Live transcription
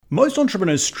Most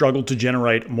entrepreneurs struggle to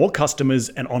generate more customers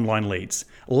and online leads.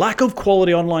 Lack of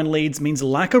quality online leads means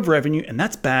lack of revenue, and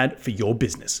that's bad for your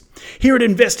business. Here at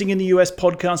Investing in the US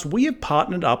podcast, we have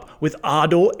partnered up with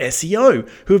Ardor SEO,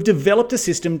 who have developed a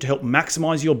system to help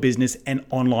maximize your business and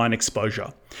online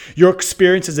exposure. Your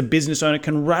experience as a business owner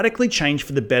can radically change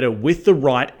for the better with the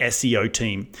right SEO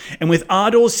team. And with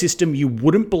Ardor's system, you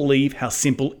wouldn't believe how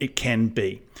simple it can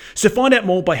be. So find out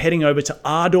more by heading over to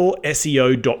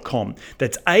ardorseo.com.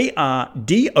 That's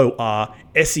ARDOR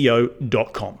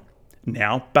SEO.com.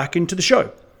 Now back into the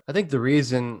show. I think the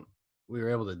reason we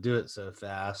were able to do it so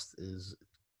fast is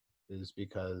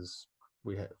because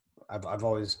I've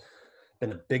always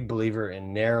been a big believer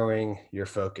in narrowing your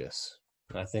focus.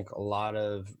 And I think a lot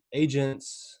of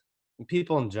agents and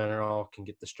people in general can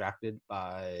get distracted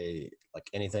by like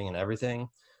anything and everything.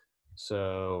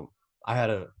 So I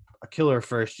had a killer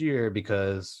first year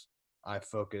because I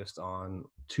focused on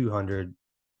 200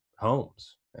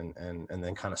 homes and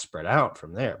then kind of spread out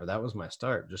from there. But that was my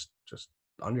start, just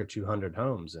under 200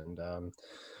 homes. And a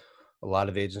lot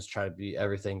of agents try to be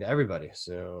everything to everybody.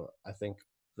 So I think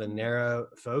the narrow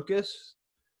focus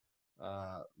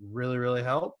really, really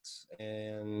helped,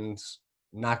 and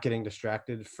not getting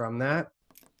distracted from that.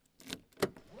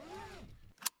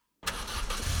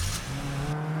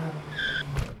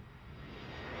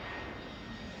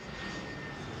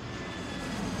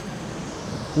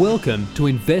 Welcome to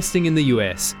Investing in the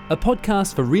US, a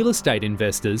podcast for real estate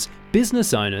investors,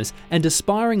 business owners, and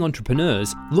aspiring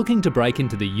entrepreneurs looking to break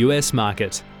into the US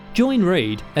market. Join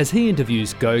Reed as he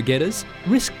interviews go-getters,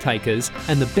 risk-takers,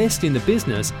 and the best in the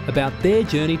business about their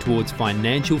journey towards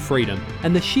financial freedom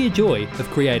and the sheer joy of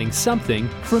creating something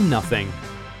from nothing.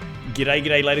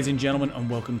 G'day, ladies and gentlemen, and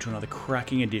welcome to another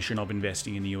cracking edition of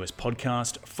Investing in the US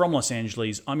podcast from Los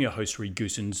Angeles. I'm your host, Reed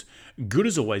Goossens. Good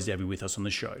as always to have you with us on the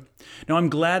show. Now, I'm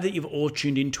glad that you've all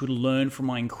tuned in to learn from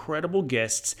my incredible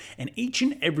guests, and each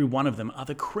and every one of them are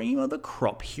the cream of the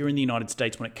crop here in the United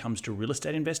States when it comes to real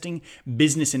estate investing,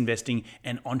 business investing,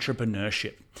 and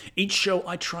entrepreneurship. Each show,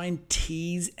 I try and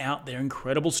tease out their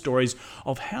incredible stories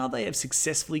of how they have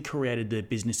successfully created their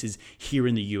businesses here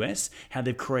in the US, how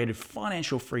they've created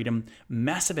financial freedom,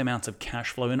 massive amounts of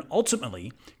cash flow, and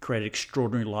ultimately created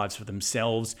extraordinary lives for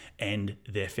themselves and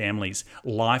their families.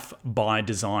 Life by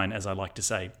design, as I like to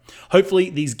say. Hopefully,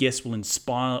 these guests will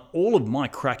inspire all of my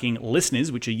cracking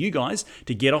listeners, which are you guys,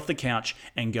 to get off the couch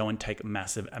and go and take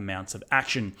massive amounts of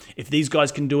action. If these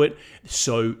guys can do it,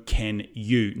 so can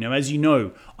you. Now, as you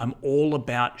know, I'm all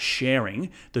about sharing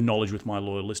the knowledge with my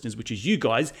loyal listeners, which is you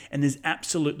guys, and there's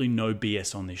absolutely no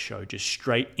BS on this show, just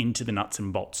straight into the nuts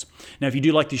and bolts. Now, if you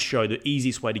do like this show, the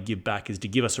easiest way to give back is to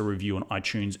give us a review on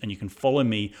iTunes, and you can follow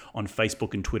me on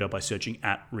Facebook and Twitter by searching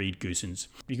 @ReedGoossens.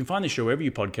 You can find the show wherever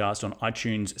you podcast on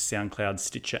iTunes, SoundCloud,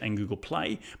 Stitcher, and Google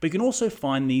Play, but you can also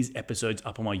find these episodes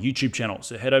up on my YouTube channel.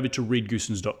 So head over to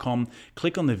reedgoossens.com,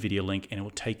 click on the video link, and it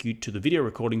will take you to the video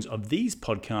recordings of these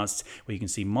podcasts where you can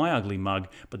see my ugly mug,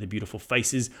 but the beautiful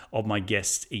faces of my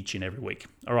guests each and every week.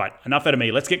 All right, enough out of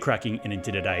me. Let's get cracking and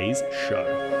into today's show.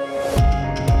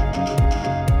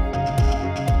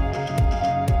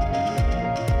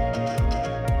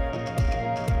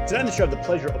 Today on the show, I have the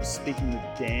pleasure of speaking with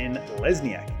Dan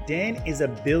Lesniak. Dan is a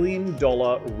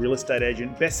billion-dollar real estate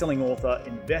agent, best-selling author,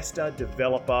 investor,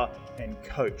 developer, and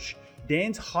coach.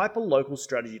 Dan's hyper-local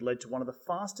strategy led to one of the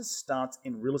fastest starts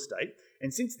in real estate,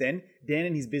 and since then, Dan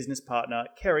and his business partner,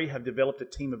 Kerry, have developed a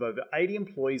team of over 80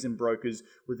 employees and brokers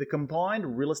with a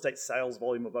combined real estate sales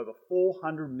volume of over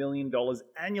 $400 million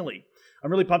annually.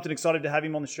 I'm really pumped and excited to have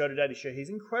him on the show today to share his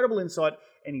incredible insight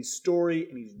and his story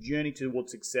and his journey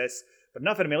towards success. But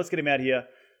enough out of me, let's get him out here.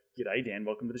 G'day, Dan.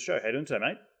 Welcome to the show. How you doing today,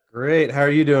 mate? Great. How are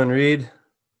you doing, Reed?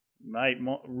 Mate,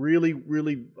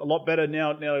 really a lot better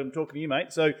now I'm talking to you,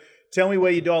 mate. So tell me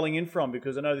where you're dialing in from,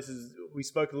 because I know we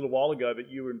spoke a little while ago, but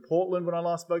you were in Portland when I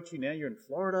last spoke to you. Now you're in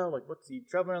Florida. Like, you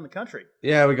traveling around the country?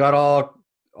 Yeah, we got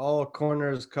all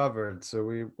corners covered. So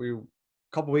we a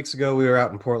couple weeks ago, we were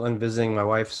out in Portland visiting my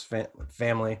wife's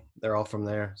family. They're all from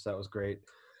there, so that was great.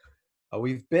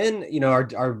 We've been,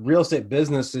 our real estate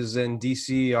business is in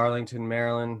DC, Arlington,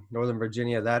 Maryland, Northern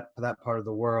Virginia, that part of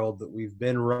the world. That we've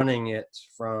been running it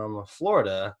from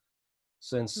Florida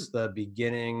since the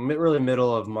beginning, really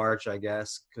middle of March, I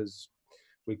guess, because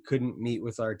we couldn't meet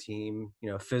with our team,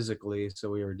 physically. So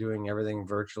we were doing everything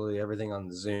virtually, everything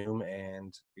on Zoom.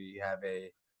 And we have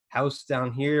a house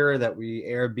down here that we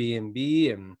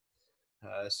Airbnb. And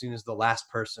as soon as the last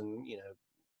person,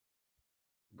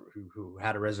 who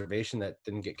had a reservation that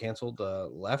didn't get canceled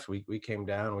left, we came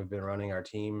down. We've been running our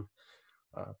team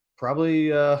probably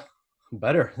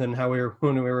better than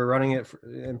when we were running it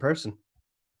in person.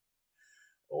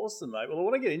 Awesome, mate. Well, I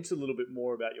want to get into a little bit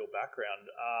more about your background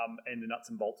and the nuts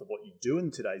and bolts of what you do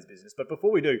in today's business. But before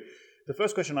we do, the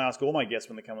first question I ask all my guests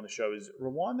when they come on the show is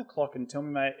rewind the clock and tell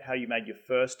me, mate, how you made your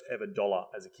first ever dollar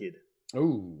as a kid.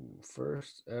 Oh,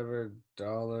 first ever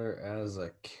dollar as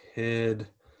a kid.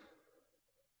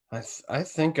 I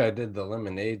think I did the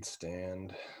lemonade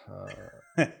stand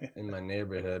in my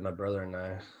neighborhood, my brother and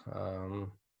I,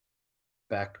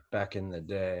 back in the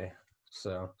day.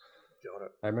 So Got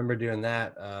it. I remember doing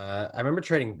that. I remember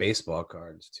trading baseball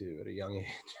cards too at a young age.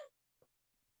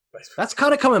 That's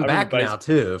kind of coming back now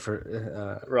too.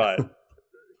 Right.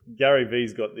 Gary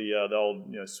V's got the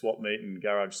old swap meet and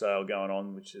garage sale going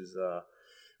on, which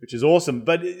is awesome.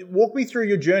 But walk me through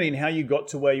your journey and how you got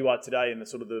to where you are today, and the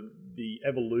sort of the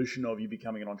evolution of you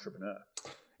becoming an entrepreneur.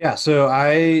 Yeah. So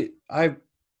I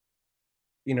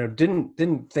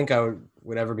didn't think I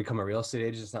would ever become a real estate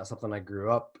agent. It's not something I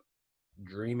grew up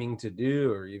dreaming to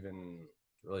do or even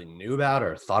really knew about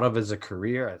or thought of as a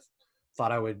career. I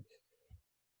thought I would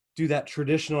do that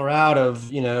traditional route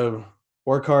of,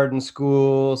 work hard in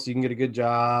school so you can get a good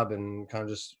job and kind of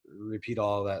just repeat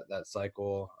all that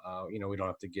cycle. We don't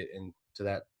have to get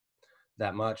into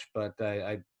that much, but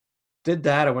I did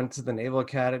that. I went to the Naval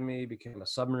Academy, became a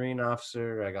submarine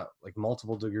officer. I got like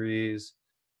multiple degrees,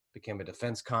 became a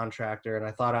defense contractor. And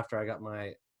I thought after I got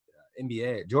my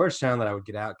MBA at Georgetown that I would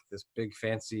get out, get this big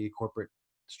fancy corporate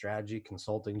strategy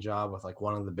consulting job with like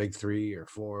one of the big 3 or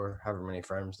 4, however many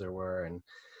firms there were. And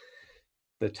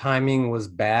the timing was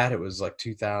bad. It was like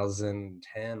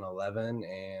 2010, 11,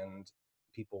 and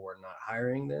people were not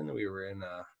hiring then. We were in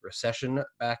a recession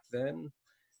back then.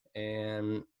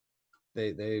 And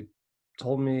they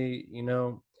told me,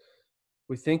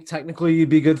 we think technically you'd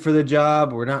be good for the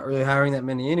job. We're not really hiring that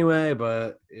many anyway,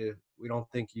 but if we don't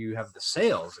think you have the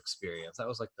sales experience. That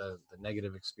was like the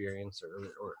negative experience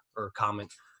or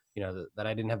comment, that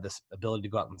I didn't have this ability to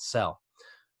go out and sell.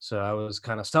 So I was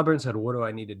kind of stubborn, said, what do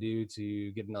I need to do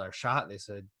to get another shot? They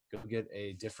said, go get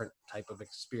a different type of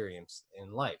experience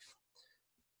in life.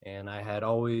 And I had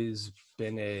always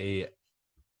been a,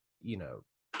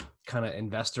 kind of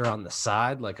investor on the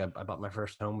side. Like I bought my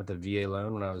first home with a VA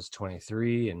loan when I was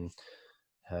 23 and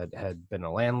had been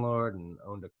a landlord and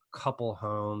owned a couple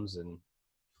homes and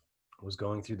was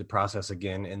going through the process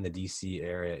again in the DC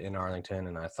area in Arlington.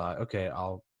 And I thought, okay,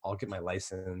 I'll get my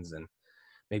license and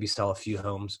maybe sell a few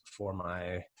homes for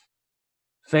my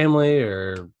family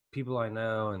or people I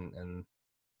know. And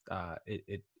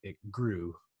it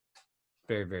grew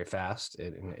very, very fast.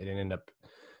 It ended up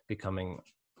becoming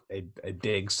a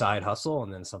big side hustle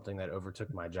and then something that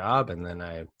overtook my job. And then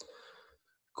I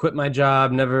quit my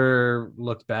job, never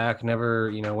looked back,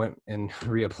 never, went and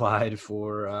reapplied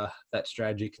for that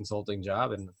strategy consulting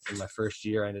job. And in my first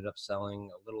year, I ended up selling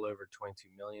a little over 22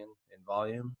 million in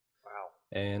volume.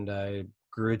 Wow. And I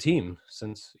grew a team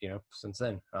since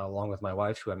then, along with my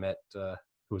wife, who I met,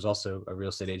 who was also a real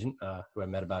estate agent, who I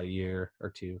met about a year or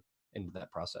 2 into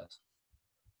that process.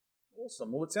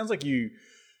 Awesome. Well, it sounds like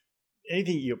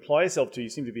anything you apply yourself to, you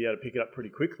seem to be able to pick it up pretty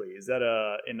quickly. Is that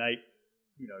a innate,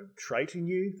 trait in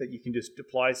you that you can just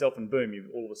apply yourself and boom,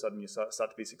 all of a sudden you start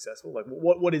to be successful? Like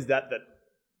what is that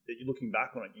you're looking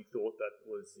back on it, you thought that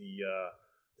was the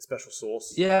special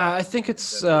sauce? Yeah, I think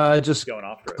it's just going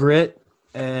after grit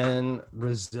and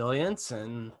resilience.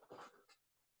 And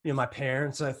my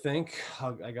parents, I think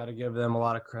I got to give them a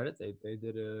lot of credit. They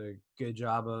did a good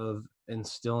job of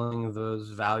instilling those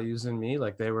values in me.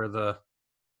 Like they were the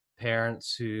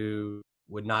parents who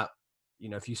would not,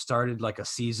 if you started like a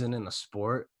season in a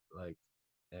sport,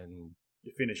 and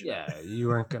you finish it. Yeah, you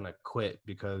weren't gonna quit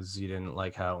because you didn't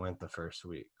like how it went the first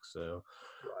week. So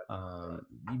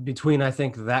between, I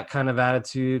think, that kind of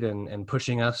attitude and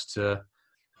pushing us to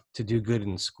do good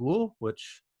in school,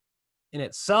 which in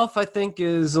itself I think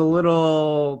is a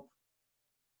little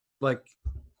like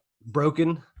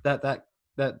broken, that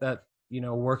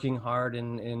working hard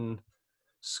in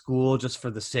school just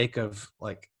for the sake of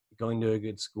like going to a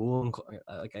good school.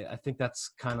 I think that's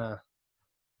kind of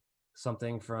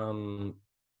something from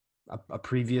a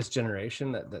previous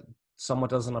generation that somewhat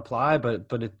doesn't apply, but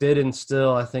it did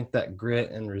instill, I think, that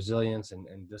grit and resilience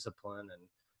and discipline,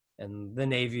 and the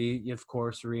Navy, of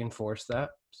course, reinforced that.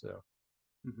 So,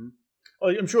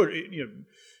 well, I'm sure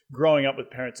growing up with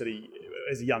parents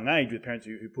as a young age with parents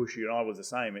who push you, and I was the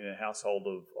same in a household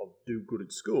of do good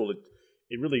at school.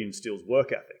 It really instills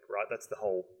work ethic, right? That's the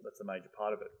major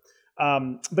part of it.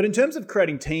 But in terms of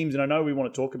creating teams, and I know we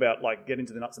want to talk about get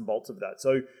into the nuts and bolts of that.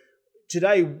 So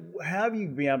today, how have you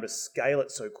been able to scale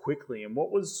it so quickly? And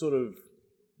what was sort of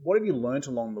what have you learned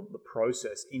along the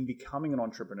process in becoming an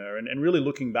entrepreneur and really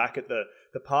looking back at the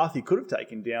path you could have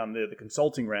taken down the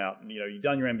consulting route? And, you've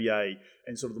done your MBA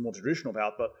and sort of the more traditional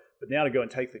path, but now to go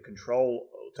and take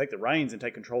the reins and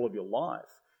take control of your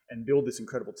life and build this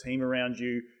incredible team around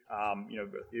you.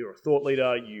 You're a thought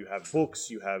leader, you have books,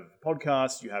 you have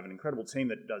podcasts, you have an incredible team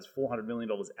that does $400 million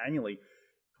annually.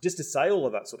 Just to say all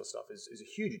of that sort of stuff is a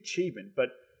huge achievement. But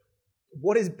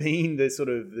what has been the sort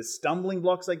of the stumbling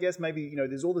blocks, I guess? Maybe,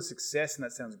 there's all the success and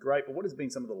that sounds great, but what has been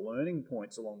some of the learning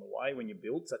points along the way when you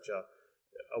build such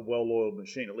a well-oiled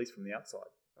machine, at least from the outside?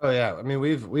 Oh yeah. I mean,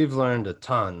 we've learned a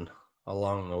ton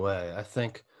along the way. I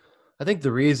think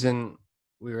the reason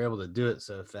we were able to do it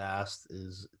so fast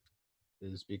is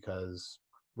because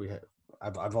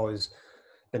I've always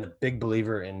been a big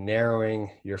believer in narrowing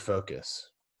your focus.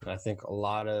 And I think a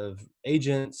lot of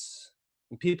agents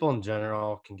and people in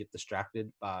general can get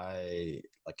distracted by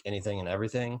like anything and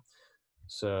everything.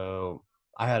 So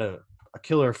I had a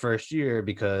killer first year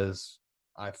because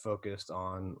I focused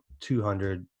on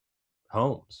 200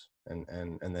 homes and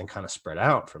then kind of spread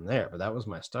out from there. But that was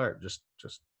my start, just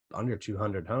under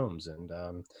 200 homes. And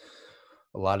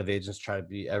a lot of agents try to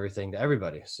be everything to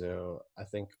everybody. So I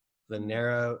think the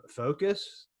narrow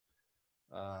focus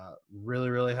really,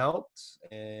 really helped,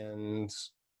 and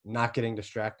not getting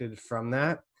distracted from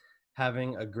that.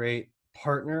 Having a great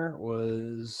partner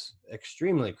was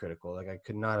extremely critical. Like I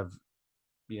could not have,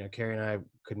 Carrie and I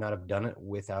could not have done it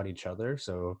without each other.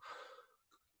 So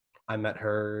I met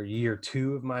her year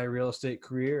 2 of my real estate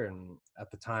career. And at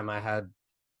the time I had,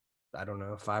 I don't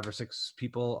know, 5 or 6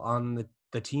 people on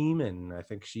the team. And I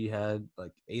think she had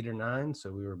like 8 or 9.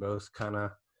 So we were both kind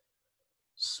of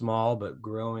small, but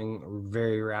growing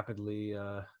very rapidly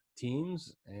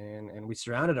teams. And we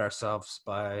surrounded ourselves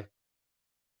by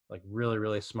like really,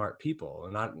 really smart people,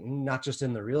 and not just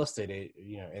in the real estate,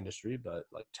 industry, but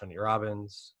like Tony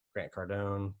Robbins, Grant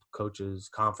Cardone, coaches,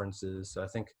 conferences. So I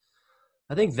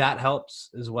think that helps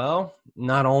as well.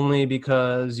 Not only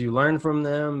because you learn from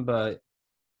them, but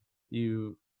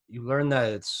you learn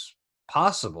that it's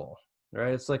possible,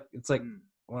 right? It's like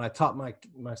when I taught my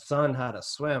son how to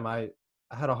swim, I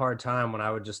had a hard time when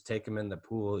I would just take him in the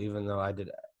pool, even though I did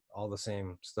all the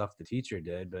same stuff the teacher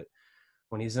did. But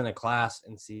when he's in a class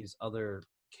and sees other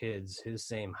kids his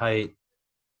same height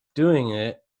doing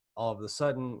it, all of a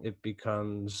sudden it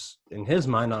becomes, in his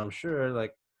mind, I'm sure,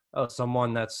 like, oh,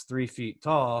 someone that's 3 feet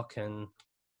tall can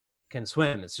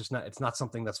swim. It's not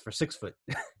something that's for 6 foot,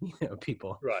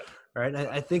 people. Right.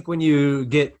 I think when you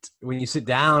sit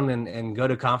down and go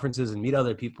to conferences and meet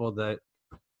other people that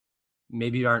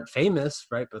maybe aren't famous,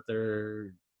 right, but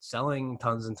they're selling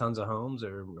tons and tons of homes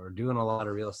or doing a lot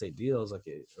of real estate deals, like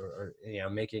or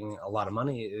making a lot of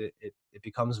money, it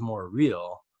becomes more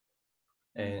real.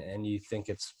 And you think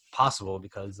it's possible,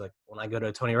 because like when I go to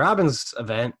a Tony Robbins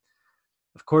event,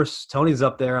 of course Tony's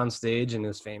up there on stage and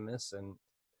is famous, and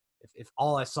if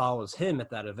all I saw was him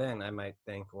at that event, I might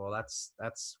think, well,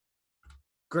 that's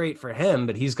great for him,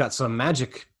 but he's got some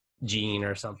magic gene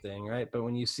or something, right? But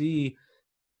when you see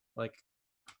like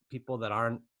people that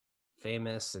aren't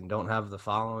famous and don't have the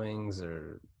followings,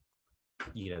 or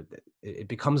it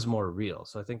becomes more real.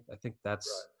 So I think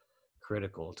that's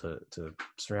critical to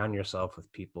surround yourself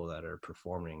with people that are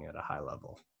performing at a high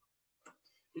level.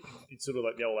 It's sort of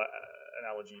like the old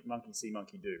analogy, monkey see,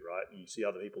 monkey do, right? You see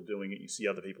other people doing it, you see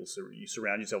other people, you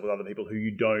surround yourself with other people who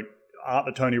aren't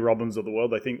the Tony Robbins of the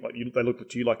world. They think like they look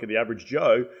at you like the average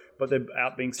Joe, but they're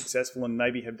out being successful and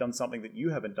maybe have done something that you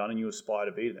haven't done and you aspire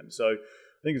to be them. So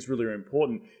I think it's really, really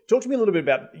important. Talk to me a little bit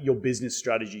about your business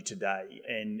strategy today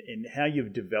and how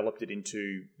you've developed it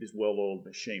into this well-oiled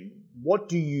machine. What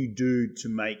do you do to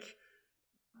make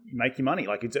your money?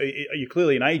 Like, you're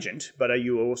clearly an agent, but are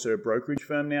you also a brokerage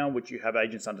firm now, which you have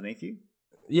agents underneath you?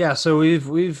 Yeah, so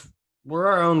we're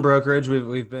our own brokerage.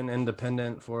 We've been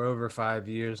independent for over 5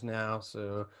 years now.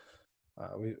 So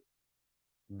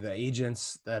the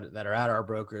agents that are at our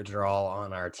brokerage are all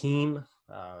on our team.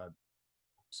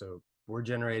 So we're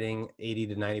generating 80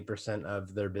 to 90%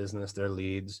 of their business, their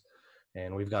leads,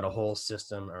 and we've got a whole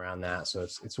system around that. So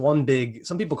it's one big,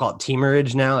 some people call it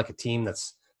teamerage now, like a team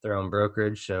that's their own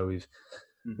brokerage. So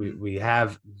we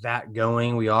have that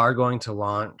going. We are going to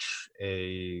launch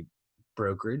a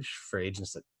brokerage for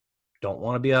agents that don't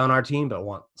want to be on our team, but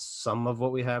want some of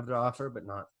what we have to offer, but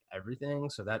not everything.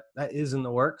 So that is in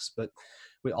the works. But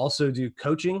we also do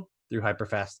coaching through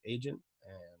Hyperfast Agent,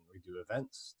 and we do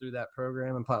events through that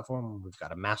program and platform. We've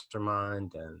got a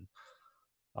mastermind and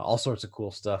all sorts of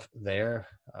cool stuff there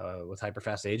with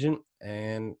Hyperfast Agent.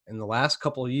 And in the last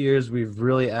couple of years, we've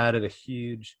really added a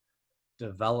huge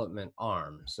development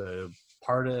arm. So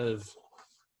part of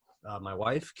my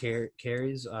wife,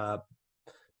 Carrie's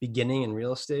beginning in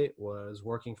real estate was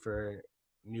working for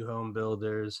new home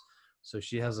builders. So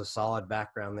she has a solid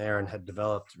background there and had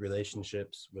developed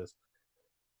relationships with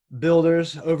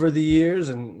builders over the years.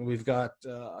 And we've got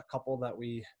a couple that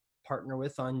we partner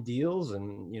with on deals.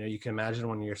 And, you can imagine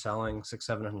when you're selling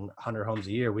 600-700 homes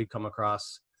a year, we come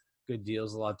across good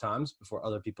deals a lot of times before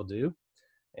other people do.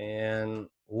 And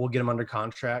we'll get them under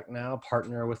contract now,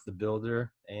 partner with the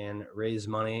builder and raise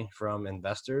money from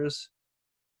investors.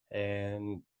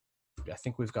 And I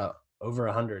think we've got over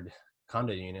 100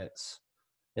 condo units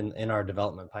in our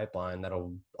development pipeline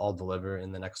that'll all deliver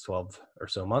in the next 12 or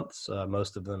so months.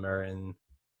 Most of them are in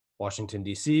Washington,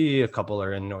 D.C. A couple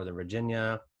are in Northern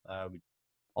Virginia. We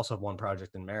also have one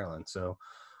project in Maryland. So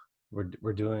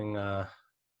we're doing a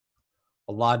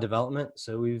lot of development.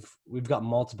 So we've got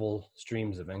multiple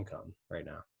streams of income right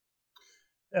now.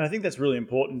 And I think that's really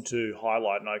important to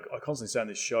highlight. And I constantly say on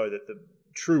this show that the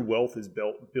true wealth is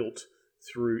built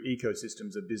through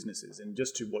ecosystems of businesses. And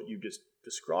just to what you've just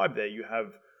described there, you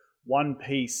have one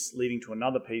piece leading to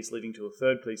another piece, leading to a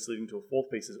third piece, leading to a fourth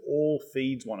piece. It all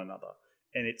feeds one another.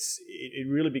 And it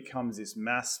really becomes this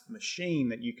mass machine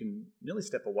that you can nearly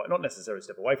step away, not necessarily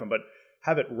step away from, but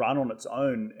have it run on its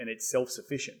own, and it's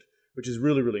self-sufficient, which is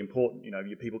really, really important.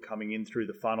 Your people coming in through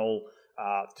the funnel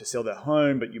to sell their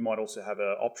home, but you might also have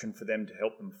an option for them to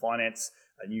help them finance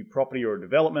a new property or a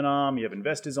development arm. You have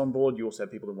investors on board. You also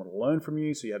have people that want to learn from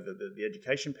you. So you have the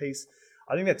education piece.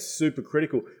 I think that's super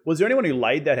critical. Was there anyone who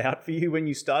laid that out for you when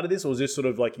you started this, or was this sort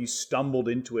of like you stumbled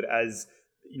into it as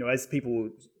people were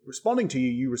responding to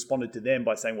you, you responded to them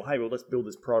by saying, well, hey, let's build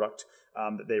this product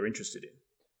that they're interested in?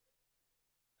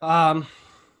 I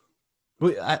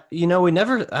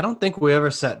don't think we ever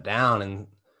sat down and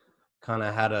kind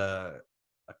of had a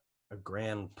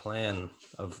grand plan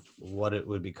of what it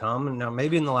would become. And now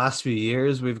maybe in the last few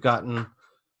years, we've gotten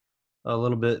a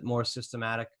little bit more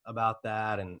systematic about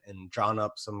that and drawn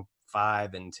up some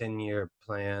 5 and 10 year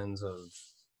plans of,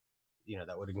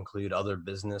 that would include other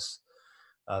business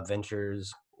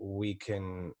ventures we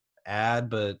can add.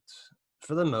 But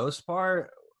for the most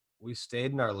part, we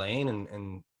stayed in our lane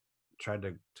and tried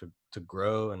to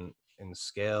grow and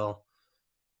scale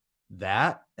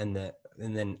that, and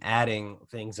then adding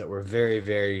things that were very,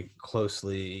 very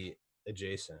closely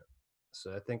adjacent.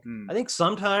 So I think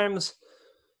sometimes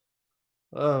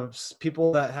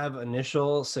people that have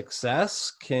initial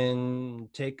success can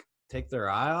take their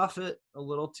eye off it a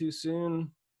little too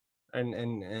soon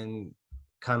and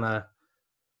kind of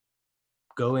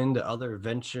go into other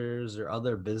ventures or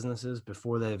other businesses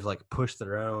before they've like pushed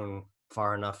their own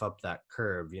far enough up that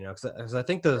curve, because I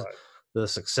think the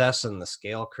success and the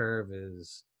scale curve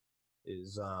is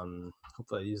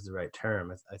hopefully I use the right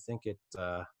term. I think it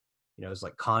it's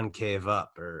like concave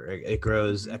up, or it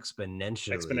grows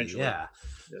exponentially. Yeah.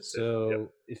 Yes, so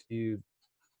if you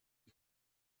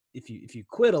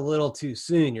quit a little too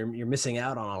soon, you're missing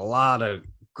out on a lot of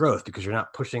growth because you're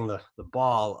not pushing the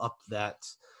ball up that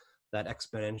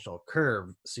exponential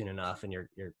curve soon enough, and you're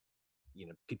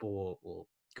people will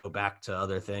go back to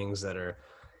other things that are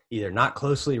either not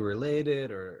closely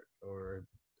related or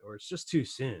it's just too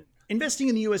soon. Investing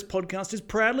in the US podcast is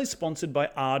proudly sponsored by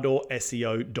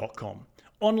ArdorSEO.com.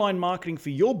 Online marketing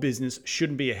for your business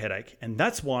shouldn't be a headache, and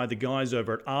that's why the guys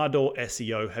over at Ardor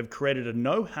SEO have created a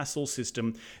no-hassle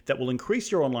system that will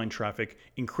increase your online traffic,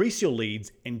 increase your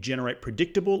leads, and generate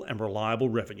predictable and reliable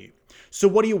revenue. So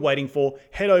what are you waiting for?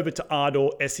 Head over to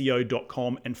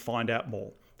ArdorSEO.com and find out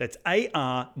more. That's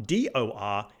ARDOR.SEO.com.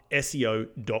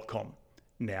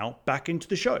 Now back into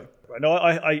the show. No,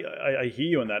 I hear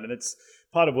you on that, and it's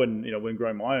part of when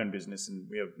growing my own business, and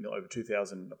we have over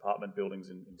 2,000 apartment buildings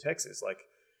in Texas. Like,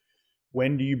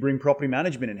 when do you bring property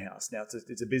management in house? Now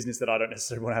it's a business that I don't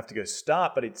necessarily want to have to go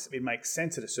start, but it makes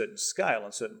sense at a certain scale, at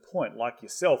a certain point. Like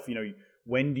yourself,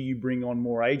 when do you bring on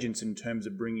more agents in terms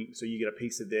of so you get a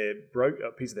piece of their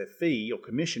fee or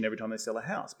commission every time they sell a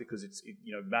house, because it's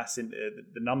mass. The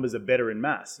numbers are better in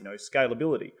mass.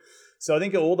 Scalability. So I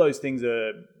think all those things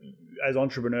are, as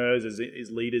entrepreneurs, as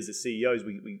leaders, as CEOs,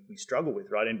 we struggle with,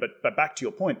 right? But back to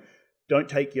your point, don't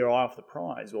take your eye off the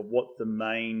prize of what the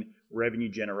main revenue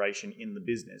generation in the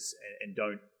business, and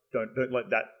don't let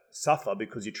that suffer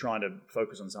because you're trying to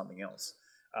focus on something else.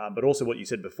 But also what you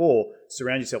said before,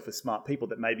 surround yourself with smart people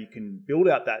that maybe can build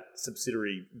out that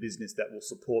subsidiary business that will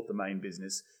support the main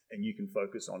business, and you can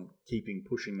focus on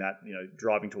pushing that,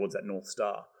 driving towards that North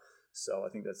Star. So I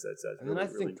think that's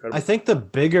really incredible. I think the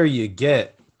bigger you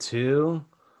get too,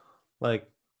 like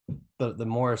the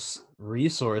more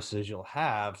resources you'll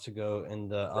have to go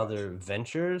into other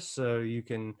ventures. So you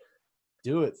can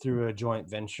do it through a joint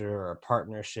venture or a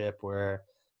partnership where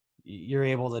you're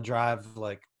able to drive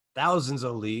like thousands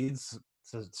of leads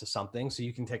to something, so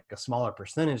you can take a smaller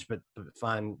percentage, but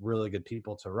find really good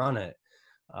people to run it.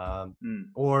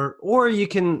 Or you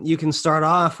can start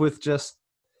off with just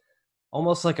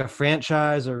almost like a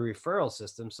franchise or referral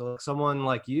system. So someone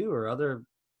like you or other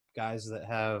guys that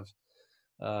have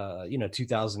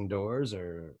 2,000 doors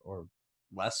or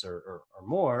less or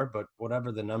more, but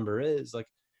whatever the number is, like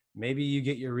maybe you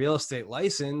get your real estate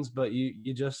license, but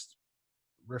you just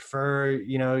refer,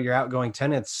 your outgoing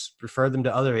tenants, refer them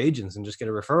to other agents and just get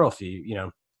a referral fee,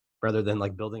 rather than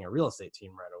like building a real estate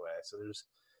team right away. So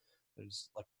there's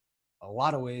like a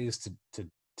lot of ways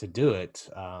to do it.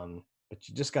 But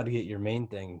you just got to get your main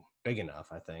thing big enough,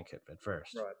 I think, at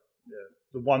first. Right. Yeah.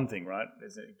 The one thing, right?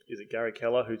 Is it Gary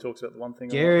Keller who talks about the one thing?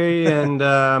 Gary and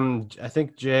I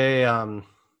think Jay Abraham?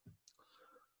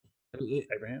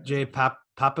 Jay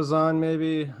Papazon,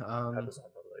 maybe. Papazon,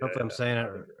 Hopefully I'm saying it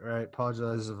right.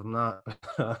 Apologize if I'm not.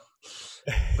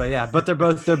 But yeah, but they're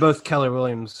both Keller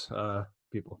Williams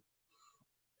people.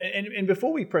 And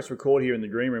before we press record here in the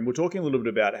green room, we're talking a little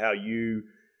bit about how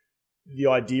the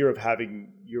idea of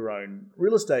having your own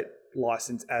real estate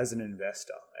license as an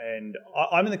investor. And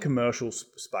I'm in the commercial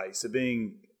space, so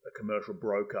being a commercial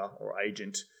broker or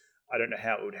agent, I don't know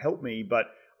how it would help me, but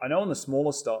I know on the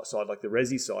smaller side, like the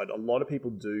resi side, a lot of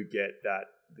people do get that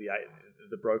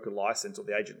the broker license or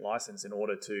the agent license in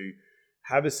order to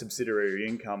have a subsidiary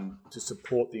income to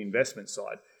support the investment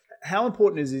side. How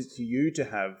important is it to you to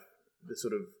have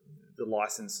the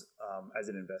license as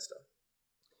an investor?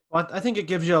 Well, I think it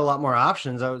gives you a lot more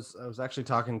options. I was actually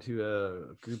talking to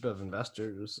a group of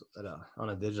investors on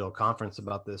a digital conference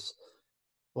about this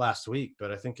last week.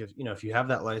 But I think if you have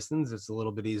that license, it's a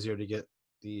little bit easier to get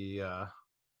the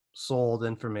sold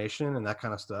information and that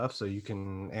kind of stuff. So you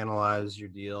can analyze your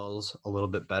deals a little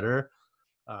bit better.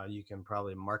 You can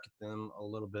probably market them a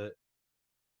little bit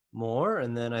more.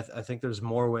 And then I think there's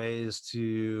more ways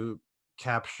to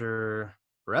capture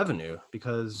revenue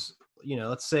because,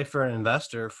 let's say for an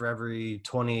investor, for every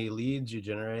 20 leads you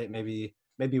generate, maybe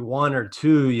one or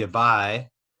two you buy,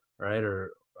 right?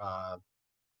 Or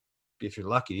if you're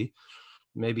lucky,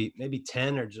 maybe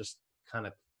 10 are just kind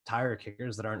of tire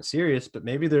kickers that aren't serious, but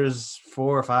maybe there's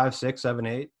 4 or 5, 6, 7,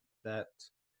 8 that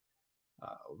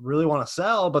really want to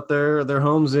sell, but their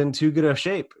home's in too good a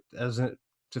shape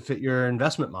to fit your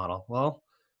investment model. Well,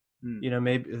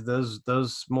 maybe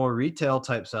those more retail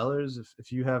type sellers,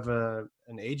 if you have an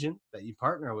agent that you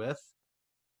partner with,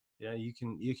 you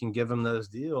can give them those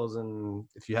deals, and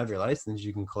if you have your license,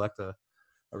 you can collect a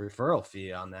referral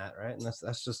fee on that, right? And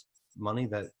that's just money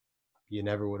that you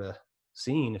never would have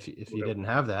seen if you didn't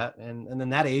have that, and then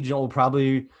that agent will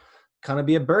probably kind of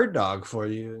be a bird dog for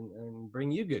you and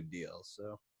bring you good deals.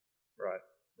 So right.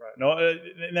 No,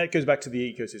 and that goes back to the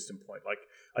ecosystem point, like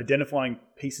identifying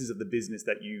pieces of the business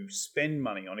that you spend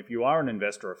money on. If you are an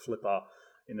investor or a flipper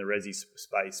in the resi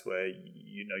space where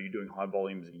you're doing high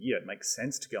volumes a year, it makes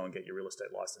sense to go and get your real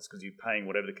estate license because you're paying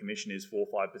whatever the commission is, 4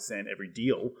 or 5% every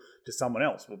deal to someone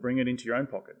else. Well, bring it into your own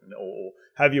pocket, or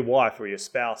have your wife or your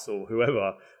spouse or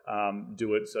whoever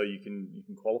do it so you can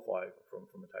qualify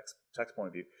from a tax point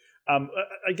of view.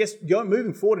 I guess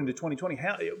moving forward into 2020,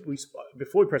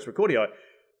 before we press record here,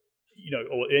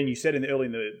 and you said early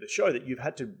in the show that you've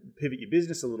had to pivot your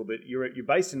business a little bit. You're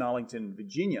based in Arlington,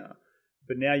 Virginia,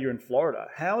 but now you're in Florida.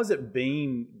 How has it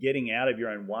been getting out of your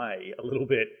own way a little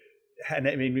bit, and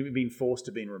being forced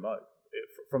to being remote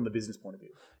from the business point of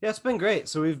view? Yeah, it's been great.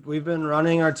 So we've been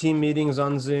running our team meetings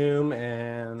on Zoom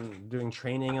and doing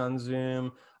training on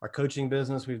Zoom. Our coaching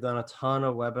business, we've done a ton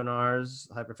of webinars,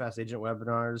 Hyperfast Agent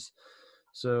webinars.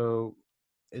 So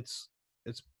it's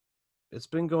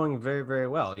been going very, very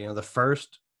well. The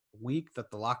first week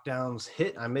that the lockdowns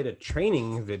hit, I made a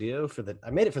training video I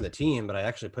made it for the team, but I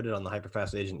actually put it on the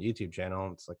Hyperfast Agent YouTube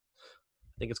channel. It's like,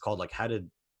 I think it's called like how to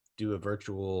do a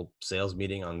virtual sales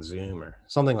meeting on Zoom or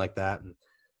something like that. And,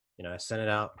 I sent it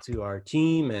out to our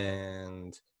team,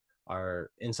 and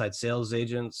our inside sales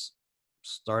agents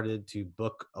started to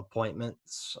book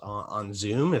appointments on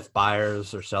Zoom if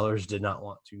buyers or sellers did not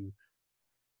want to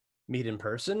meet in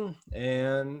person.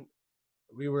 And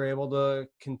we were able to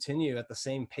continue at the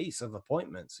same pace of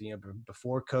appointments.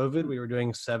 Before COVID, we were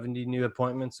doing 70 new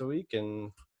appointments a week,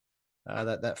 and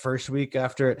that first week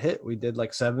after it hit, we did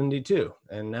like 72,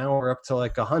 and now we're up to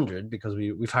like 100 because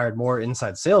we've hired more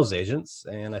inside sales agents,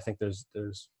 and I think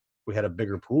we had a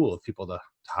bigger pool of people to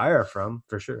hire from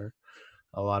for sure.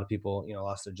 A lot of people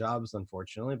lost their jobs,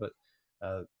 unfortunately, but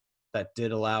that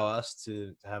did allow us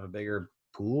to have a bigger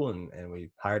pool, and we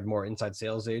hired more inside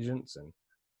sales agents, and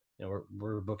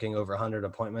we're booking over 100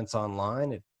 appointments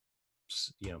online.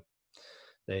 It's,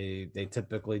 they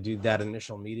typically do that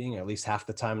initial meeting at least half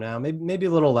the time now, maybe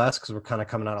a little less because we're kind of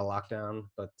coming out of lockdown,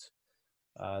 but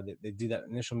they do that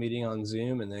initial meeting on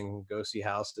Zoom and then go see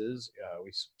houses.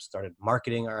 We started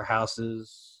marketing our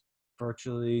houses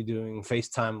virtually, doing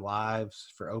FaceTime lives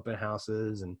for open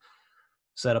houses, and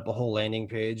set up a whole landing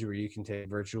page where you can take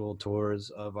virtual tours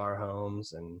of our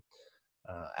homes, and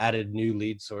added new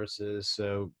lead sources.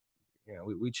 So,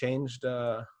 we changed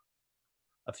a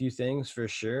few things for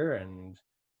sure, and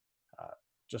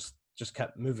just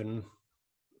kept moving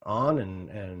on,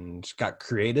 and got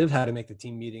creative how to make the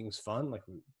team meetings fun. Like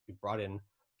we brought in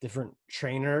different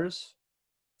trainers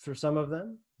for some of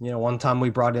them. One time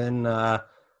we brought in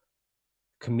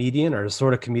comedian, or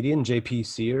sort of comedian, JP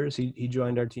Sears. He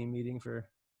joined our team meeting for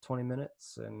 20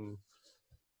 minutes and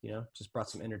just brought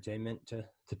some entertainment to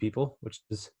people, which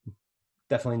is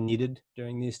definitely needed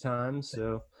during these times.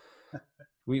 So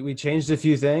we changed a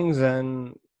few things,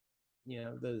 and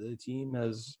the team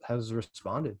has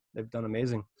responded. They've done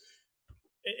amazing.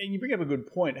 And you bring up a good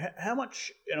point. How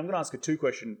much, and I'm going to ask a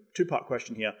two-part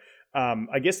question here.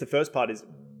 I guess the first part is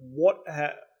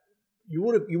you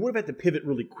would have had to pivot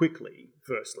really quickly,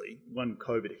 firstly, when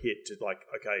COVID hit, to like,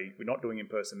 okay, we're not doing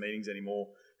in-person meetings anymore.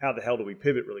 How the hell do we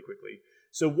pivot really quickly?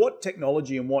 So what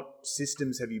technology and what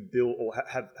systems have you built or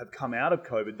have come out of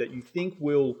COVID that you think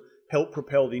will help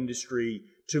propel the industry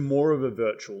to more of a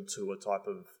virtual tour type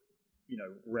of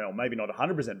realm? Maybe not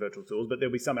 100% virtual tours, but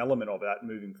there'll be some element of that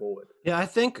moving forward. Yeah, I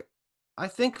think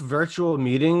virtual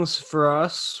meetings for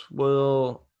us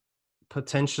will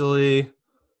potentially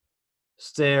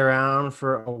stay around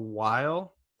for a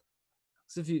while.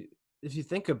 So if you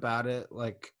think about it,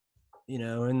 like,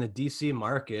 in the DC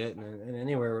market and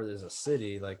anywhere where there's a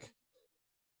city, like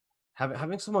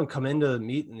having someone come in to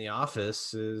meet in the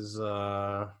office is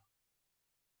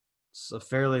it's a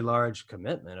fairly large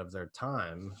commitment of their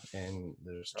time, and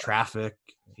there's traffic,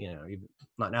 even,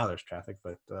 not now there's traffic,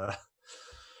 but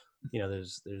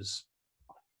there's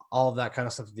all of that kind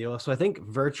of stuff to deal with. So I think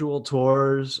virtual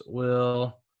tours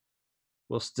will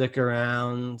stick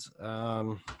around.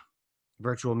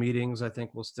 Virtual meetings, I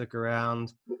think, will stick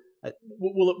around.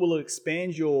 Will it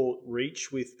expand your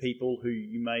reach with people who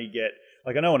you may get?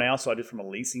 Like, I know on our side, just from a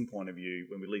leasing point of view,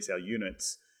 when we lease our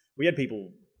units, we had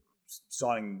people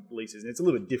signing leases, and it's a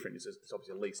little bit different. It's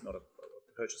obviously a lease, not a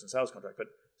purchase and sales contract, but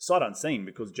sight unseen,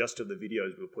 because just of the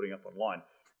videos we were putting up online.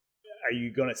 Are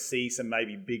you going to see some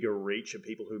maybe bigger reach of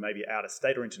people who may be out of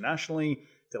state or internationally?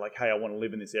 They're like, hey, I want to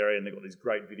live in this area, and they've got these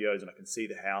great videos, and I can see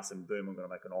the house, and boom, I'm going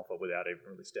to make an offer without even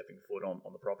really stepping foot on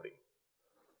the property.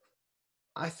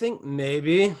 I think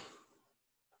maybe.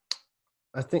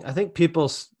 I think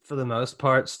people, for the most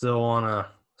part, still want to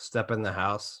step in the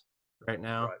house right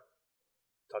now. Right.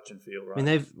 Touch and feel, right? I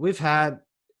mean, we've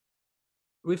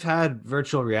had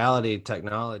virtual reality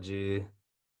technology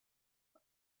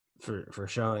for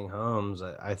showing homes,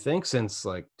 I think, since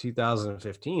like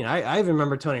 2015. I even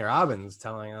remember Tony Robbins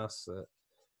telling us that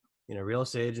real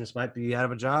estate agents might be out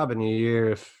of a job in a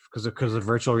year because of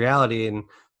virtual reality. And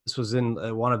this was in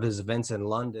one of his events in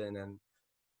London, and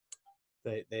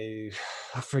they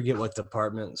I forget what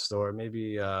department store,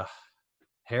 maybe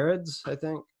Harrods, I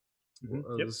think,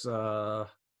 was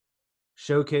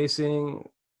showcasing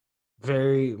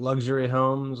very luxury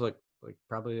homes, like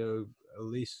probably at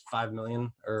least 5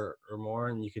 million or more,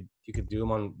 and you could do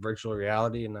them on virtual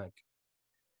reality. And like,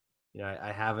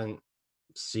 I haven't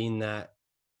seen that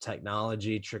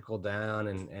technology trickle down,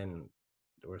 and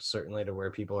we're certainly to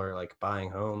where people are like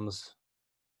buying homes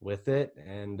with it.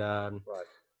 And right.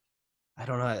 I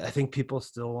don't know. I think people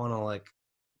still want to like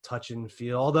touch and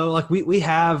feel. Although, like we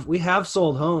have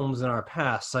sold homes in our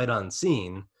past sight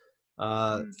unseen,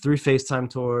 through FaceTime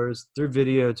tours, through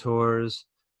video tours.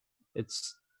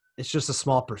 It's just a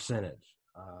small percentage,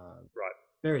 right?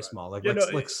 Very small,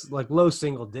 like low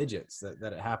single digits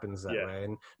that it happens that way.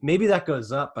 And maybe that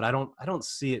goes up, but I don't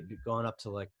see it going up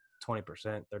to like 20%,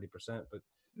 30%. But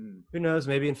who knows?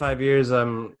 Maybe in 5 years,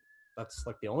 that's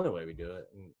like the only way we do it.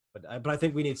 But I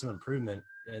think we need some improvement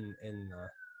in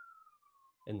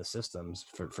the systems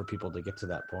for people to get to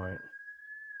that point.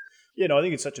 Yeah, no, I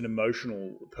think it's such an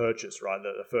emotional purchase, right?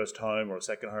 The first home or a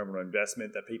second home or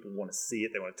investment, that people want to see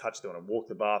it, they want to touch, they want to walk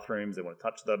the bathrooms, they want to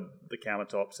touch the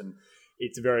countertops, and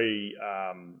it's very,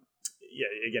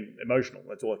 again, emotional.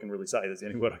 That's all I can really say. That's the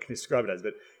only word I can describe it as.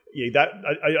 But yeah, that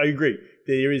I agree.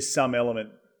 There is some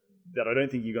element that I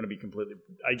don't think you're going to be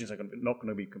agents are not going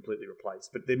to be completely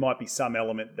replaced, but there might be some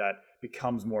element that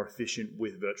becomes more efficient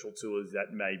with virtual tours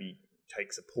that maybe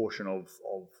takes a portion of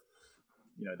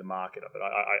the market. But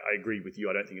I agree with you.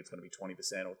 I don't think it's going to be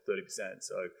 20% or 30%.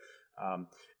 So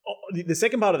the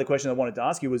second part of the question I wanted to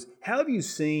ask you was, how have you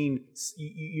seen?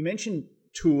 You mentioned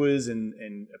tours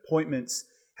and appointments.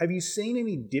 Have you seen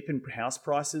any dip in house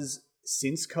prices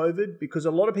since COVID? Because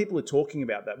a lot of people are talking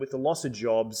about that with the loss of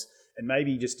jobs, and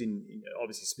maybe just in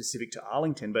obviously specific to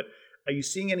Arlington, but are you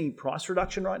seeing any price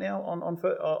reduction right now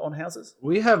on houses?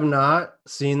 We have not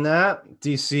seen that.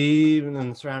 DC and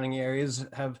the surrounding areas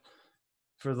have,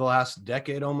 for the last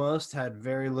decade almost, had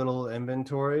very little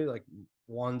inventory, like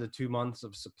 1 to 2 months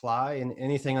of supply, and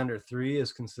anything under 3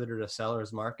 is considered a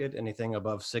seller's market. Anything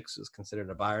above 6 is considered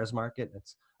a buyer's market.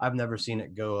 I've never seen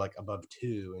it go like above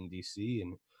 2 in DC,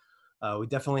 and we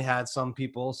definitely had some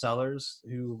people, sellers,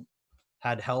 who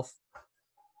had health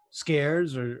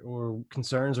scares or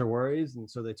concerns or worries, and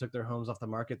so they took their homes off the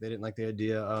market. They didn't like the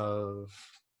idea of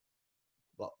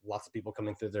lots of people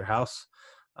coming through their house.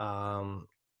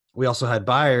 We also had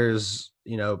buyers,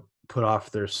 put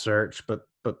off their search,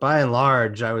 but by and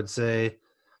large, I would say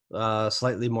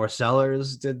slightly more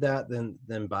sellers did that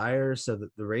than buyers, so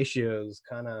that the ratios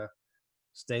kind of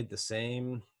stayed the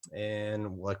same.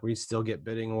 And like, we still get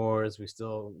bidding wars. We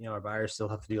still, our buyers still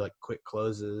have to do like quick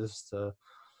closes to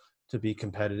be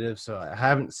competitive. So I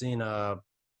haven't seen a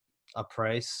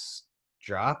price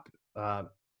drop.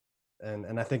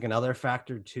 And I think another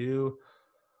factor too,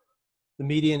 the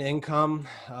median income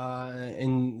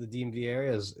in the DMV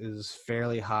area is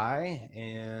fairly high,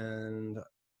 and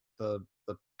the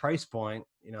price point,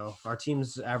 our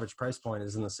team's average price point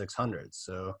is in the 600s.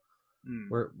 So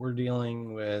we're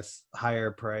dealing with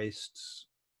higher priced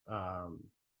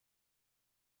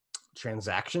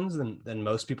transactions than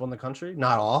most people in the country.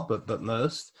 Not all, but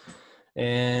most.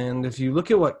 And if you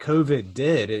look at what COVID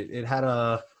did, it had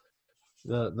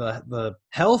the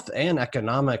health and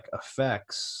economic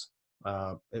effects.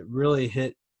 It really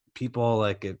hit people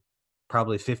like at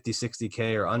probably 50,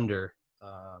 60K or under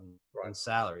on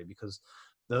salary, because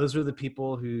those are the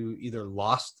people who either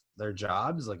lost their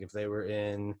jobs, like if they were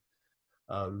in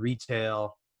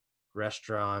retail,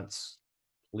 restaurants,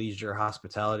 leisure,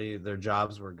 hospitality, their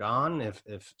jobs were gone,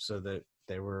 if so that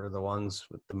they were the ones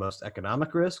with the most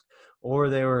economic risk, or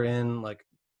they were in like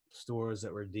stores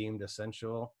that were deemed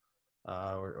essential,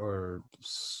 or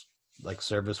like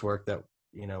service work that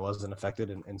wasn't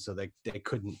affected, and so they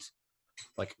couldn't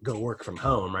like go work from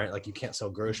home, right? Like you can't sell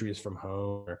groceries from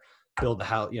home or build a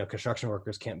house. Construction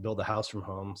workers can't build a house from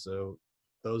home, so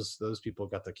those people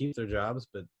got to keep their jobs,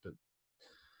 but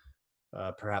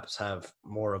perhaps have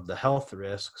more of the health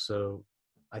risk. So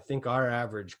I think our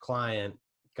average client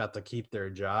got to keep their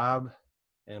job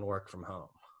and work from home,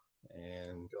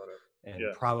 and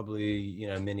probably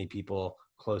many people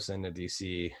close into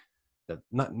DC that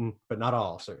not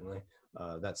all, certainly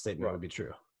that statement would be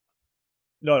true.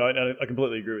 No, I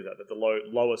completely agree with that. That the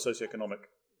lower socioeconomic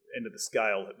end of the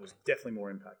scale was definitely more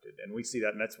impacted, and we see that,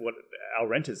 and that's what our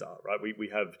renters are, right? We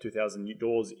have 2,000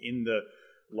 doors in the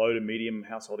low to medium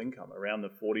household income, around the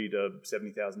 $40,000 to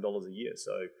 $70,000 a year.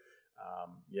 So,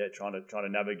 trying to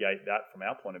navigate that from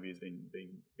our point of view has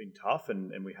been tough,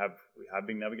 and we have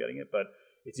been navigating it. But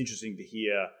it's interesting to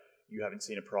hear you haven't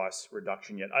seen a price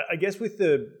reduction yet. I guess with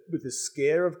the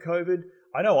scare of COVID,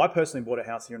 I know I personally bought a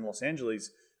house here in Los Angeles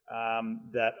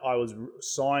that I was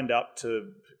signed up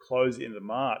to close into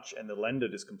March, and the lender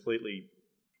just completely,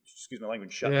 excuse my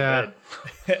language, shut the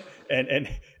bed and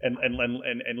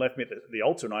left me at the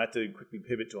altar, and I had to quickly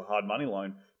pivot to a hard money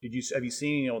loan. Have you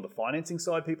seen on the financing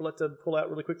side people had to pull out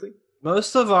really quickly?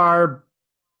 Most of our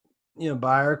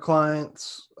buyer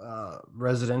clients,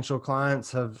 residential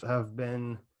clients have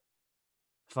been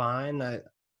fine.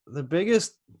 The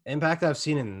biggest impact I've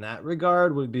seen in that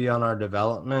regard would be on our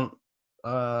development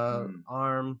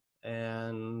arm,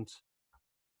 and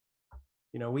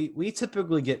we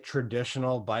typically get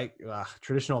traditional bank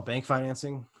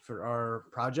financing for our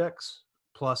projects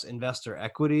plus investor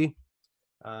equity.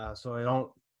 So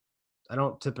I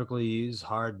don't typically use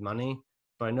hard money,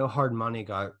 but I know hard money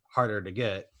got harder to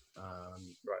get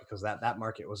because that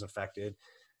market was affected,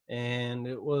 and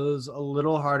it was a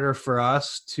little harder for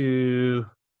us to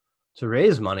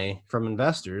raise money from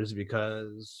investors,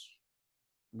 because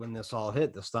when this all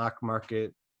hit, the stock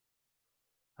market,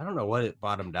 I don't know what it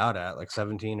bottomed out at, like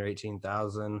 17 or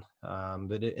 18,000.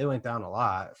 But it went down a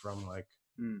lot from like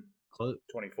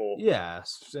 24.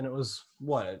 Yes. And it was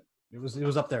it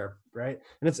was up there, right?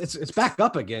 And it's back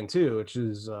up again too, which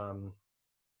is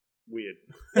weird.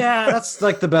 Yeah, that's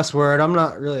like the best word. I'm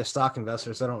not really a stock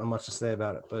investor, so I don't know much to say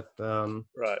about it. But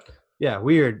yeah,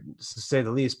 weird to say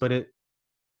the least. But a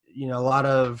lot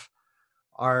of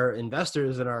our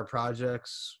investors in our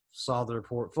projects saw their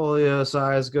portfolio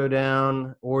size go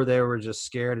down, or they were just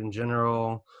scared in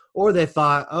general, or they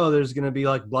thought, oh, there's going to be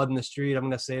like blood in the street. I'm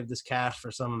going to save this cash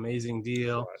for some amazing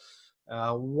deal.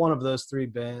 Right. One of those three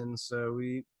bins. So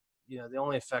the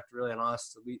only effect really on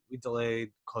us, we delayed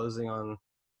closing on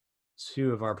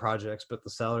 2 of our projects, but the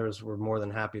sellers were more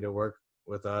than happy to work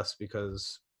with us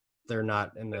because they're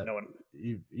not in the,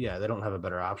 they don't have a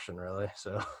better option really.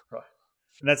 So. Right.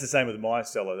 And that's the same with my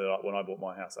seller. That when I bought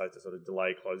my house, I had to sort of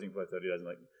delay closing for 30 days. I'm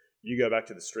like, you go back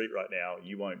to the street right now,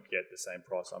 you won't get the same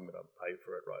price I'm going to pay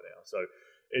for it right now. So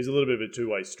it's a little bit of a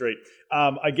two-way street.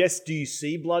 I guess, do you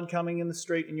see blood coming in the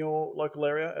street in your local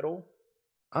area at all?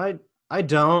 I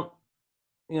don't.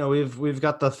 We've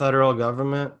got the federal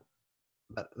government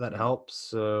that helps.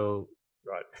 So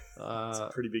right, it's a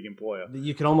pretty big employer.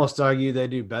 You can almost argue they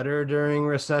do better during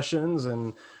recessions.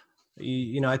 And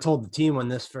I told the team when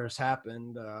this first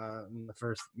happened, in the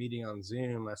first meeting on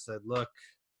Zoom, I said, look,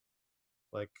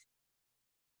 like,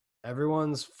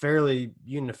 everyone's fairly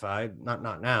unified, not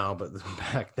now, but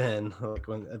back then, like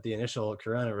when at the initial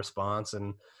corona response.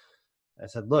 And I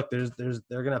said, look,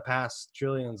 they're going to pass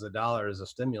trillions of dollars of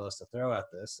stimulus to throw at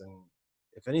this. And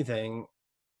if anything,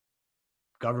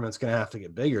 government's going to have to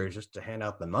get bigger just to hand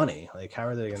out the money. Like, how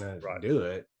are they going to do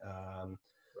it?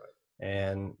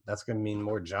 And that's going to mean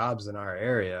more jobs in our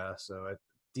area. So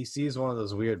DC is one of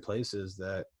those weird places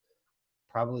that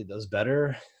probably does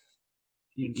better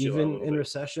even in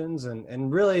recessions.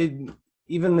 And really,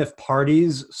 even if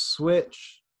parties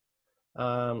switch,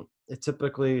 it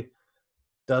typically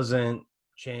doesn't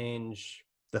change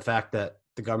the fact that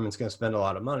the government's going to spend a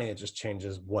lot of money. It just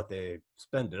changes what they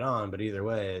spend it on. But either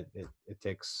way, it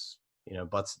takes,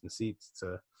 butts and seats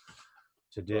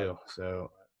to do. Right.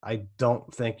 So I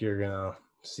don't think you're going to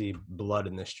see blood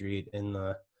in the street in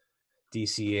the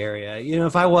DC area.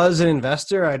 If I was an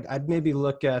investor, I'd maybe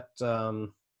look at,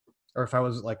 or if I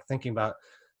was like thinking about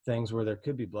things where there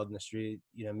could be blood in the street,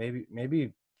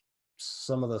 maybe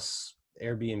some of the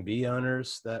Airbnb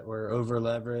owners that were over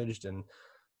leveraged and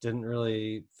didn't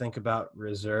really think about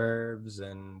reserves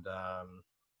and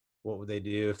what would they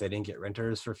do if they didn't get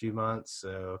renters for a few months.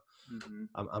 So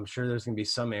I'm sure there's going to be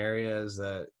some areas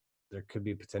that there could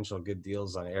be potential good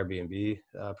deals on Airbnb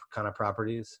kind of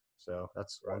properties. So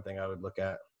that's one thing I would look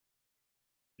at.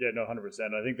 Yeah, no,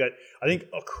 100%. I think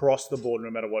across the board, no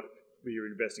matter what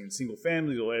you're investing in, single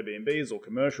families or Airbnbs or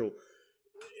commercial,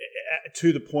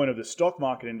 to the point of the stock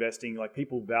market investing, like,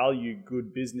 people value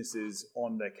good businesses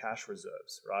on their cash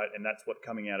reserves, right? And that's what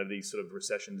coming out of these sort of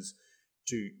recessions,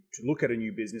 to look at a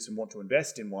new business and want to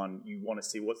invest in one, you want to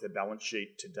see what's their balance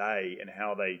sheet today and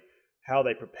how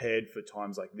they prepared for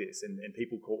times like this. And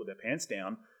people caught with their pants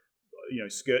down,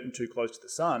 skirting too close to the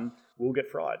sun, will get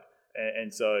fried.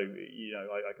 And so,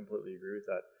 I completely agree with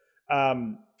that.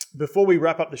 Before we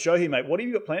wrap up the show here, mate, what have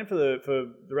you got planned for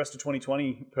the rest of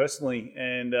 2020 personally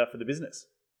and for the business?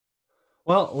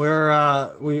 Well,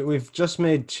 we've just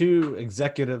made 2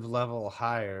 executive level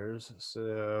hires,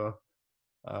 so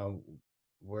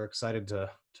we're excited to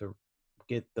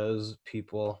get those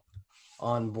people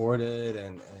onboarded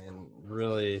and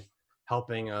really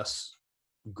helping us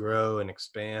grow and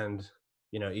expand,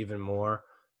 even more.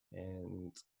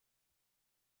 And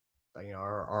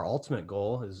our ultimate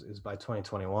goal is by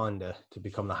 2021 to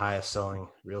become the highest selling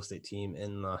real estate team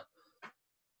in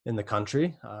the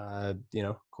country,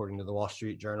 according to the Wall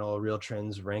Street Journal Real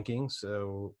Trends rankings.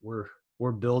 So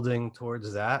we're building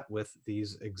towards that with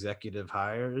these executive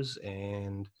hires,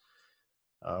 and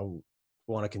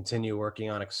want to continue working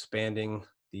on expanding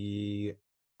the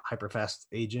Hyperfast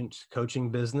agent coaching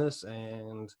business,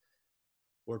 and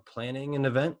we're planning an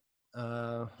event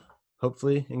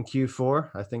hopefully in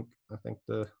Q4. I think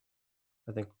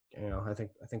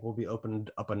we'll be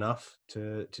opened up enough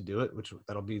to do it, which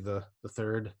that'll be the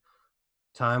 3rd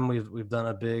time we've done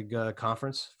a big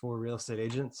conference for real estate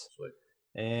agents. Sweet.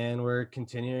 And we're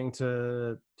continuing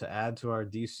to add to our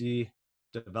DC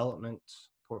development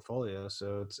portfolio.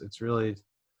 So it's really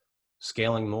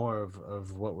scaling more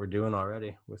of what we're doing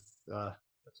already with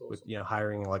That's awesome. with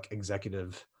hiring like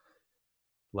executive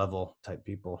level type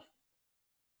people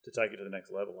to take it to the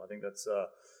next level. I think that's a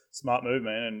smart move,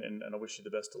 man, and I wish you the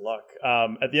best of luck.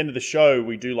 At the end of the show,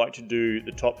 we do like to do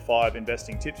the top 5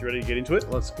 investing tips. You ready to get into it?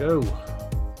 Let's go.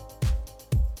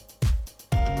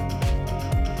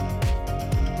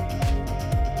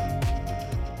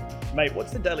 Mate,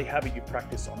 what's the daily habit you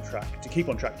practice to keep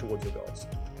on track towards your goals?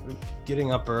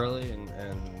 Getting up early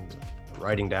and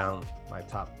writing down my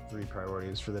top 3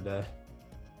 priorities for the day.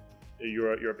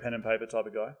 You're a pen and paper type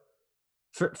of guy?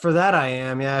 For that I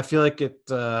am. Yeah, I feel like it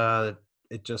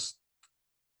just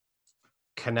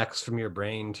connects from your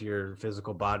brain to your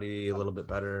physical body a little bit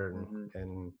better,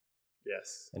 and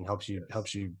yes, and helps you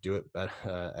do it better,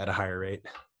 at a higher rate.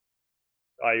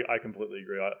 I completely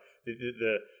agree.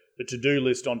 The to-do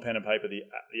list on pen and paper, the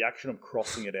action of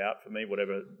crossing it out for me,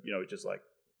 whatever, just like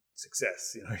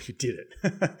success, you did it.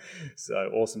 So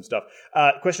awesome stuff.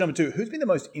 Question number 2, who's been the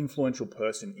most influential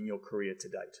person in your career to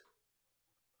date?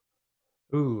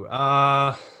 Ooh,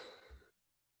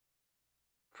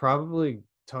 probably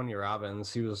Tony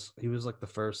Robbins. He was like the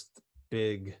first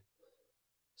big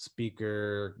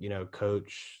speaker,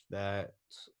 coach that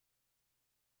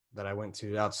I went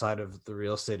to outside of the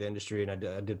real estate industry, and I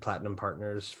did Platinum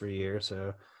Partners for a year.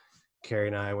 So Carrie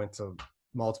and I went to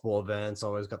multiple events,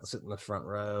 always got to sit in the front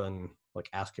row and like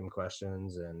ask him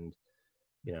questions, and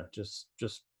just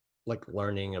like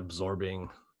learning, absorbing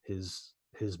his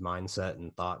mindset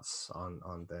and thoughts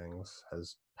on things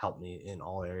has helped me in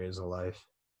all areas of life.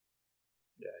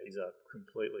 Yeah, he's a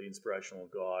completely inspirational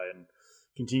guy and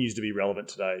continues to be relevant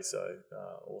today. So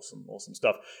awesome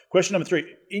stuff. Question number 3,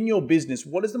 in your business,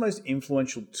 what is the most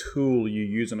influential tool you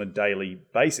use on a daily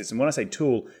basis? And when I say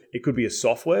tool, it could be a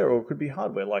software or it could be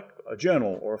hardware, like a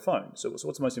journal or a phone. So what's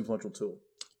the most influential tool?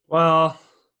 Well,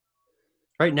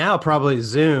 right now, probably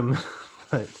Zoom,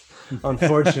 but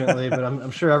unfortunately, but I'm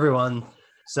sure everyone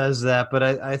says that. But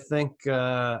I think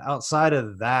outside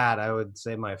of that, I would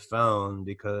say my phone,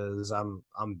 because I'm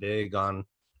big on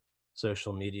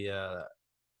social media.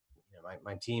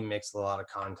 My team makes a lot of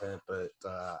content, but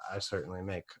I certainly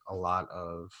make a lot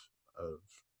of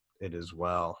it as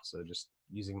well. So just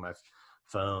using my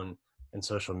phone and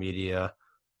social media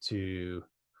to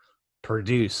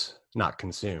produce, not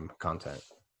consume content.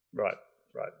 Right.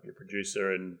 You're a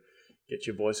producer and get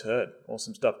your voice heard.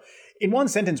 Awesome stuff. In one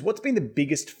sentence, what's been the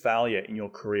biggest failure in your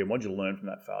career, and what did you learn from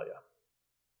that failure?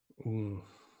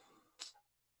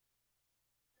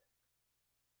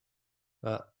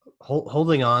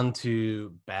 Holding on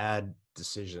to bad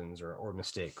decisions or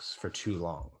mistakes for too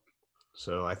long.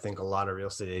 So I think a lot of real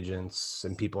estate agents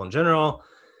and people in general,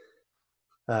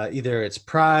 either it's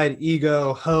pride,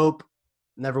 ego, hope,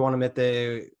 never want to admit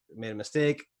they made a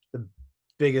mistake. The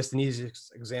biggest and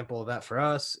easiest example of that for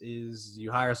us is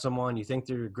you hire someone, you think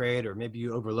they're great, or maybe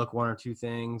you overlook one or two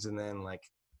things, and then like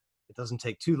it doesn't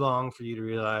take too long for you to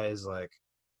realize like,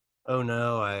 oh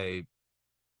no, I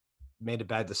made a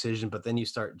bad decision. But then you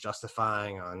start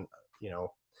justifying on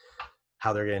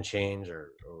how they're going to change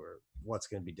or what's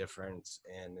going to be different,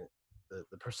 and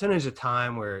the percentage of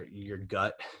time where your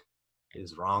gut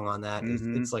is wrong on that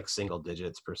it's like single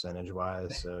digits percentage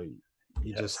wise. So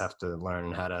you just have to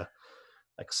learn how to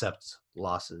accept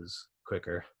losses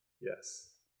quicker. Yes,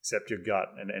 accept your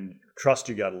gut and trust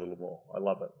your gut a little more. I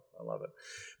love it.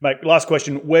 Mate, last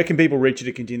question, where can people reach you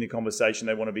to continue the conversation?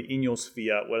 They want to be in your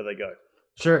sphere. Where do they go?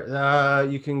 Sure.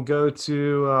 You can go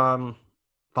to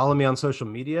follow me on social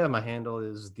media. My handle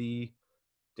is the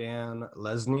Dan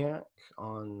Lesniak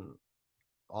on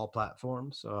all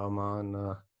platforms. So I'm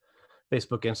on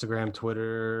Facebook, Instagram,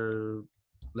 Twitter,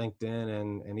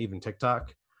 LinkedIn, and even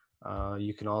TikTok.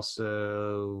 You can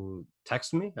also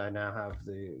text me. I now have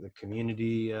the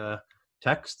community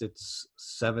text. It's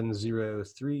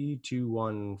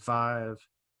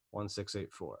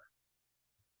 703-215-1684.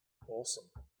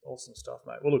 Awesome stuff,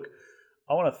 mate. Well, look,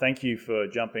 I want to thank you for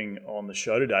jumping on the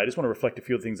show today. I just want to reflect a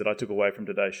few things that I took away from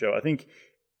today's show. I think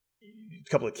a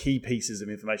couple of key pieces of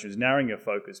information is narrowing your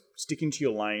focus, sticking to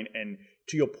your lane, and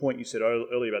to your point you said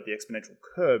earlier about the exponential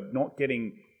curve, not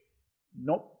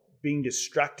being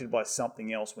distracted by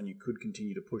something else when you could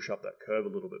continue to push up that curve a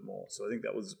little bit more. So I think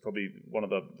that was probably one of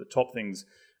the top things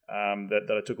that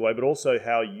I took away, but also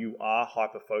how you are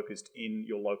hyper-focused in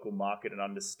your local market and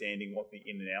understanding what the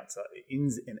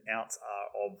ins and outs are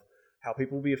of how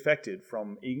people will be affected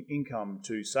from income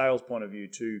to sales point of view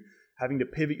to having to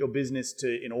pivot your business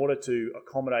in order to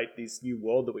accommodate this new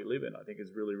world that we live in. I think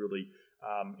is really, really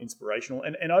inspirational.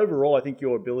 And overall, I think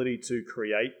your ability to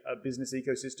create a business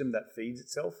ecosystem that feeds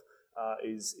itself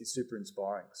is super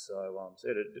inspiring. So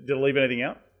did I leave anything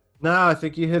out? No, I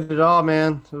think you hit it all,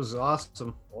 man. It was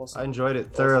awesome. I enjoyed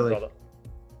it thoroughly.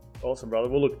 Awesome, brother.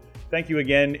 Well, look, thank you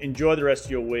again. Enjoy the rest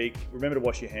of your week. Remember to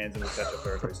wash your hands, and we'll catch up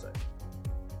very, very soon.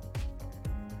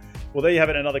 Well, there you have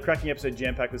it. Another cracking episode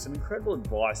jam-packed with some incredible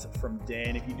advice from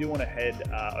Dan. If you do want to head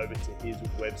over to his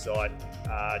website,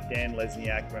 Dan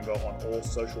Lesniak, remember, on all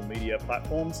social media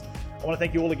platforms. I want to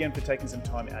thank you all again for taking some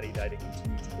time out of your day to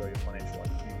continue to grow your financial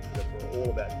IQ. That's what we're all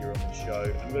about here on the show.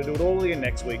 And I'm going to do it all again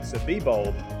next week. So be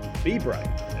bold, be brave,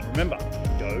 and remember,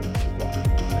 go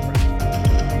fly.